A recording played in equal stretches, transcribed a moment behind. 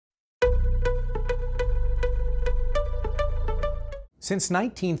Since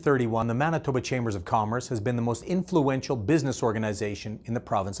 1931, the Manitoba Chambers of Commerce has been the most influential business organization in the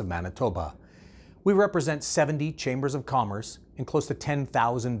province of Manitoba. We represent 70 chambers of commerce and close to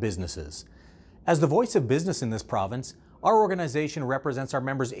 10,000 businesses. As the voice of business in this province, our organization represents our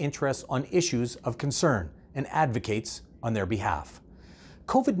members' interests on issues of concern and advocates on their behalf.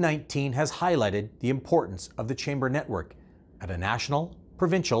 COVID-19 has highlighted the importance of the chamber network at a national,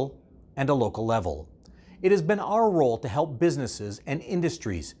 provincial, and a local level. It has been our role to help businesses and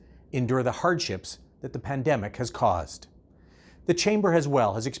industries endure the hardships that the pandemic has caused. The Chamber as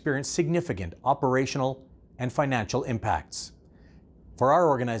well has experienced significant operational and financial impacts. For our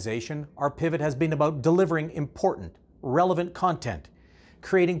organization, our pivot has been about delivering important, relevant content,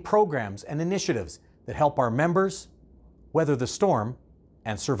 creating programs and initiatives that help our members weather the storm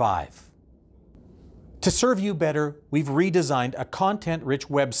and survive. To serve you better, we've redesigned a content-rich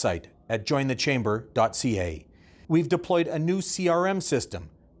website at jointhechamber.ca. We've deployed a new CRM system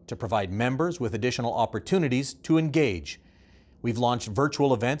to provide members with additional opportunities to engage. We've launched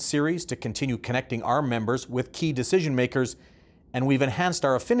virtual event series to continue connecting our members with key decision makers, and we've enhanced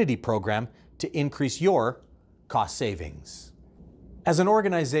our affinity program to increase your cost savings. As an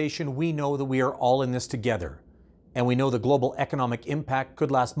organization, we know that we are all in this together, and we know the global economic impact could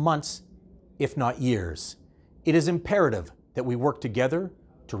last months, if not years. It is imperative that we work together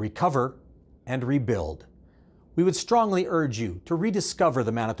to recover and rebuild. We would strongly urge you to rediscover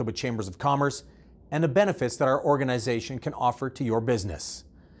the Manitoba Chambers of Commerce and the benefits that our organization can offer to your business.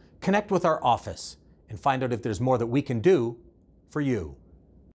 Connect with our office and find out if there's more that we can do for you.